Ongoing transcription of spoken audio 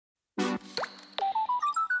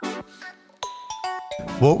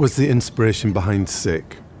What was the inspiration behind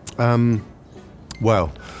Sick?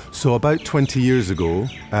 Well, so about 20 years ago,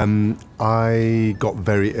 I got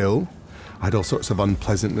very ill. I had all sorts of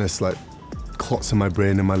unpleasantness, like clots in my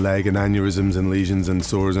brain and my leg, and aneurysms and lesions and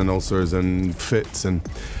sores and ulcers and fits, and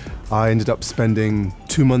I ended up spending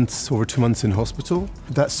over 2 months in hospital.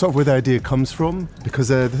 That's sort of where the idea comes from, because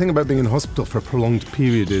the thing about being in hospital for a prolonged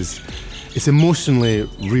period is it's emotionally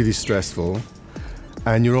really stressful,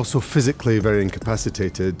 and you're also physically very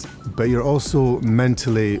incapacitated, but you're also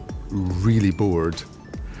mentally really bored.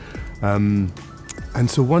 And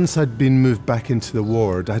so once I'd been moved back into the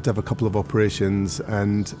ward, I had to have a couple of operations,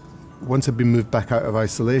 and once I'd been moved back out of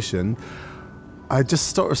isolation, I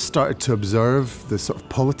just sort of started to observe the sort of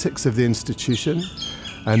politics of the institution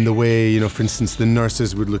and the way, for instance, the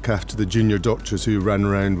nurses would look after the junior doctors who ran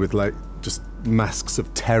around with like just masks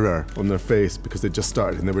of terror on their face because they just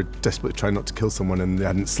started and they were desperately trying not to kill someone and they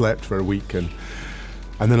hadn't slept for a week. And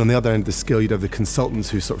then on the other end of the scale, you'd have the consultants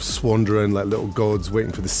who sort of swander around like little gods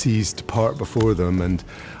waiting for the seas to part before them. And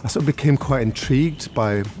I sort of became quite intrigued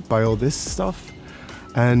by all this stuff.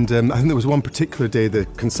 And I think there was one particular day the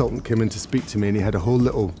consultant came in to speak to me, and he had a whole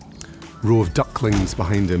little row of ducklings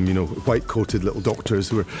behind him, white-coated little doctors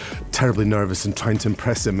who were terribly nervous and trying to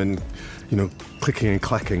impress him and, clicking and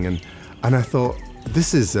clacking. And I thought,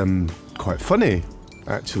 this is quite funny,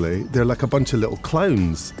 actually. They're like a bunch of little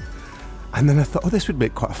clowns. And then I thought, this would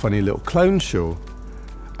make quite a funny little clown show.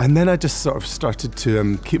 And then I just sort of started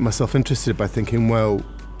to keep myself interested by thinking, well,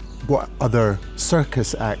 what other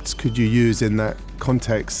circus acts could you use in that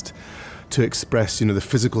context to express, the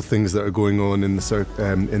physical things that are going on in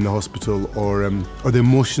the hospital, or the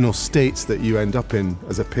emotional states that you end up in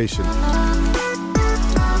as a patient.